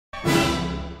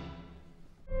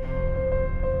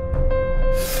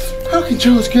Who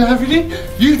controls gravity?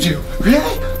 You do.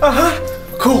 Really?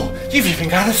 Uh-huh. Cool. You've even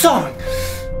got a song.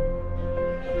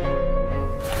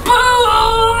 Boobs!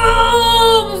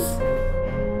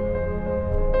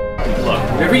 Look,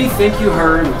 whatever you think you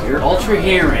heard with your ultra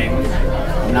hearing,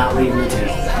 I'm not leaving the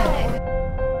town.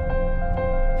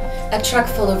 A truck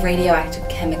full of radioactive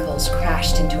chemicals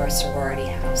crashed into our sorority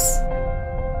house.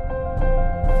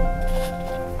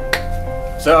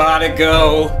 So how'd it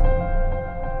go?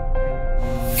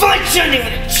 Fight ending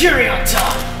with a cherry on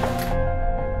top!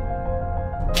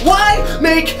 Why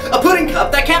make a pudding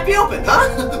cup that can't be opened,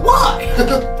 huh? Why?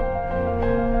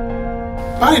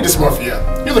 Body dysmorphia.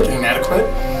 You're looking inadequate.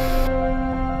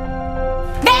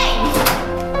 Bang!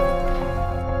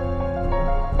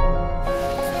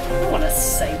 What a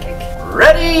psychic.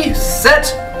 Ready,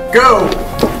 set, go!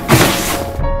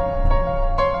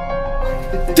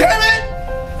 Damn it!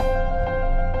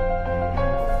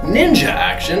 Ninja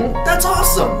action? That's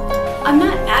awesome! I'm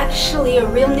not actually a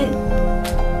real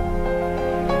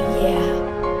Yeah.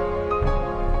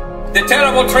 The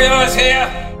terrible trio is here!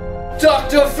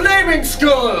 Dr. Flaming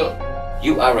Skull!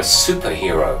 You are a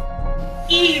superhero.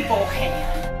 Evil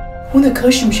hand. When the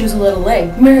costume shows a little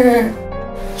leg. Meh.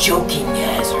 Joking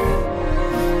hazard.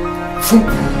 A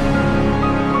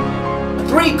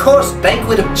 3-course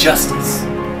banquet of justice.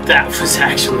 That was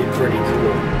actually pretty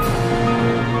cool.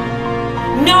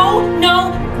 No,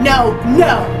 no, no,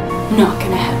 no. Not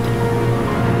gonna happen.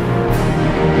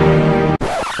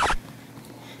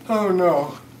 Oh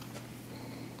no.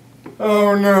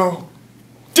 Oh no.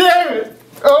 Damn it!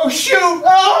 Oh shoot!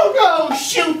 Oh no!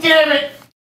 Shoot, damn it!